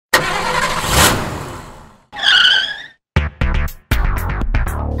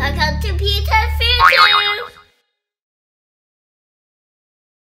Peterphil.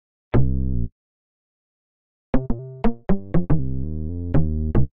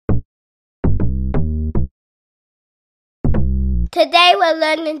 Today we're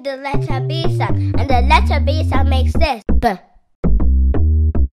learning the letter B sound, and the letter B sound makes this. B.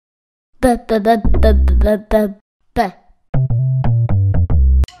 B, b, b, b, b, b, b.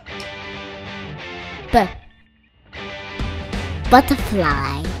 B.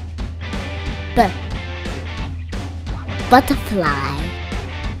 Butterfly. B. Butterfly.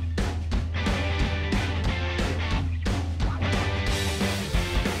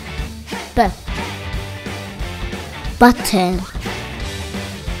 B. Button.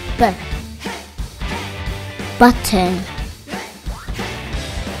 B. Button.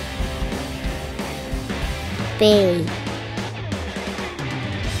 B.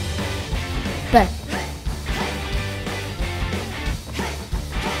 B.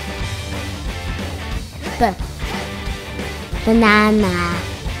 B. Banana.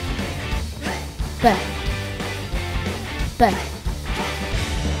 B. B.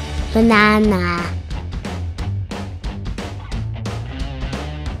 Banana.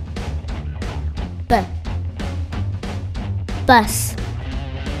 B. Bus.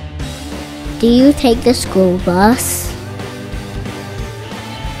 Do you take the school bus?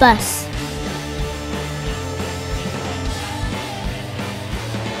 Bus.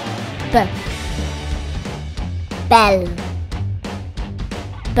 B. Bell.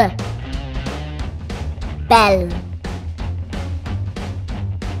 B. Bell.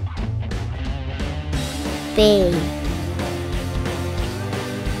 B.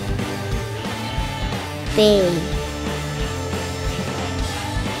 B.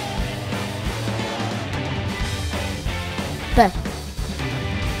 B.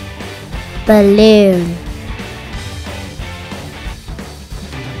 Balloon.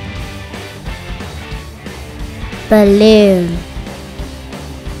 Balloon.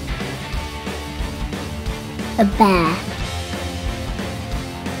 A bear.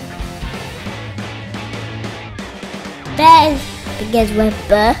 Bear begins with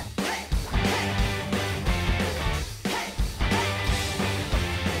B.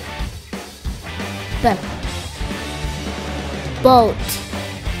 B. Boat.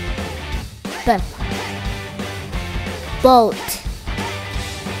 B. Boat.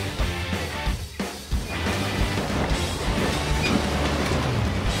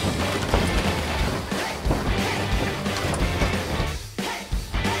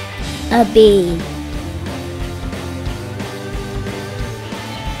 A bee.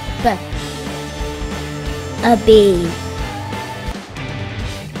 B. A bee.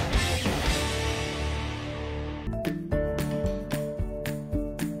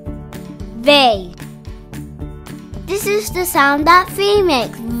 V. This is the sound that V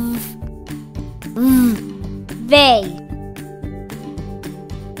makes. V.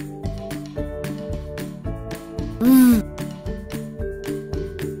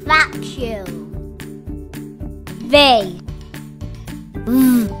 Vacuum. V.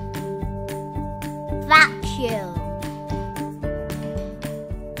 Vacuum.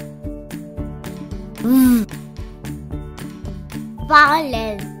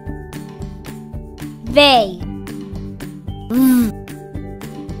 Violin. V.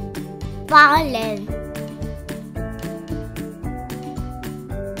 Violin.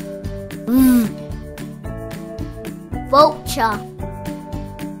 Vulture.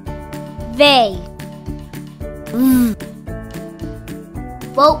 V.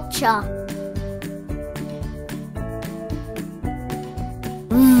 Vulture.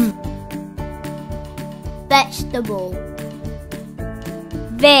 Vegetable.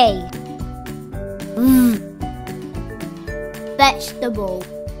 V. Vegetable.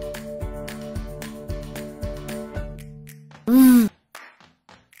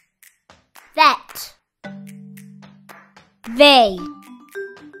 Vet. V.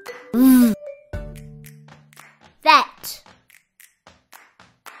 Vet.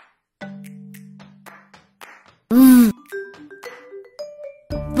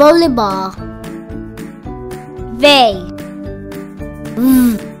 Volleyball. V.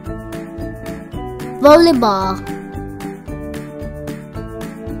 Volleyball.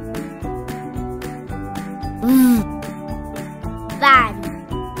 Van.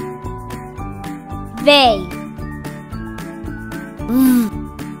 V.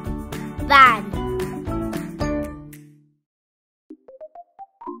 Van.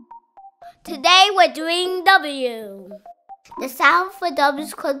 Today we're doing W. The sound for W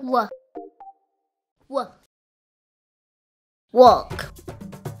is called W. W. Walk.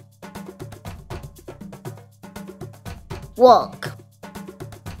 Walk.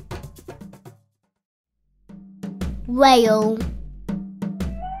 Whale.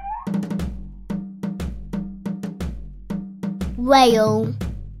 Whale.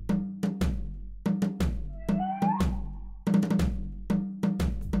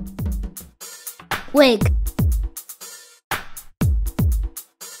 Wig.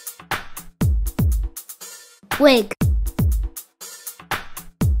 Wig.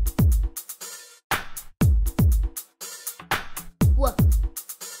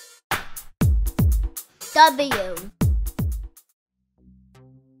 W.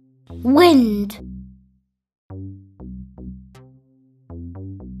 Wind.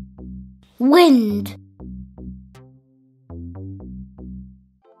 Wind.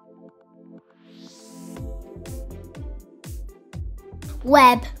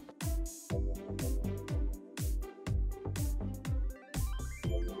 Web.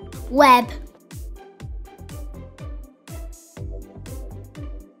 Web.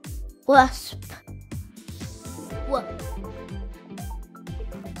 Wasp.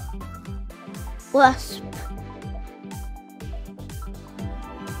 Wasp.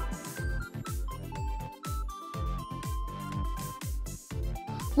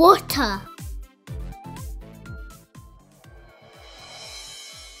 Water.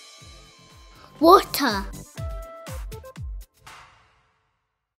 Water.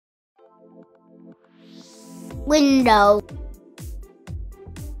 Window.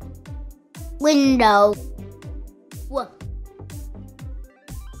 Window.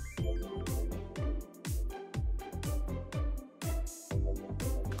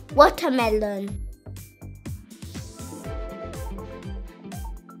 Watermelon.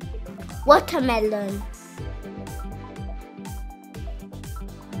 Watermelon.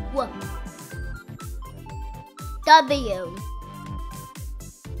 W.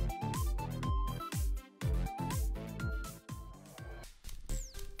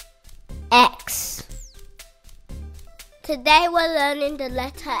 X. Today we're learning the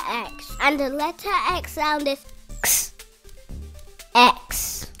letter X, and the letter X sound is X.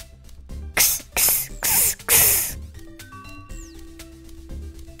 X. X, X, X, X.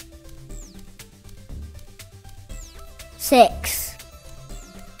 Six.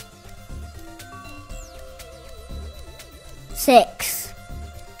 Six.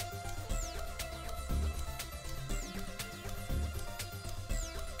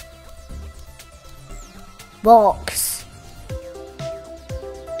 Box.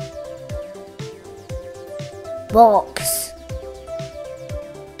 Box.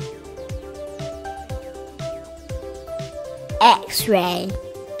 X-ray.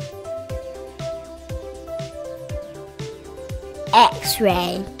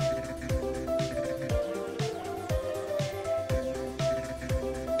 X-ray.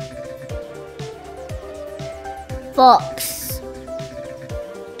 Fox.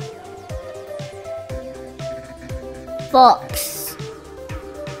 Fox.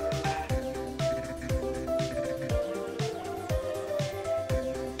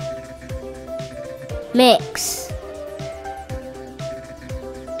 Mix.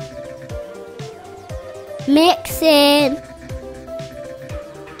 Mixing.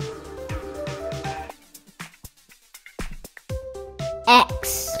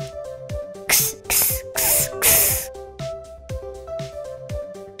 X. X, X, X, X.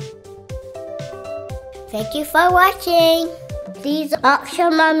 Thank you for watching. Please ask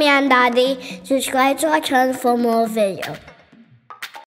your mommy and daddy, subscribe to our channel for more videos.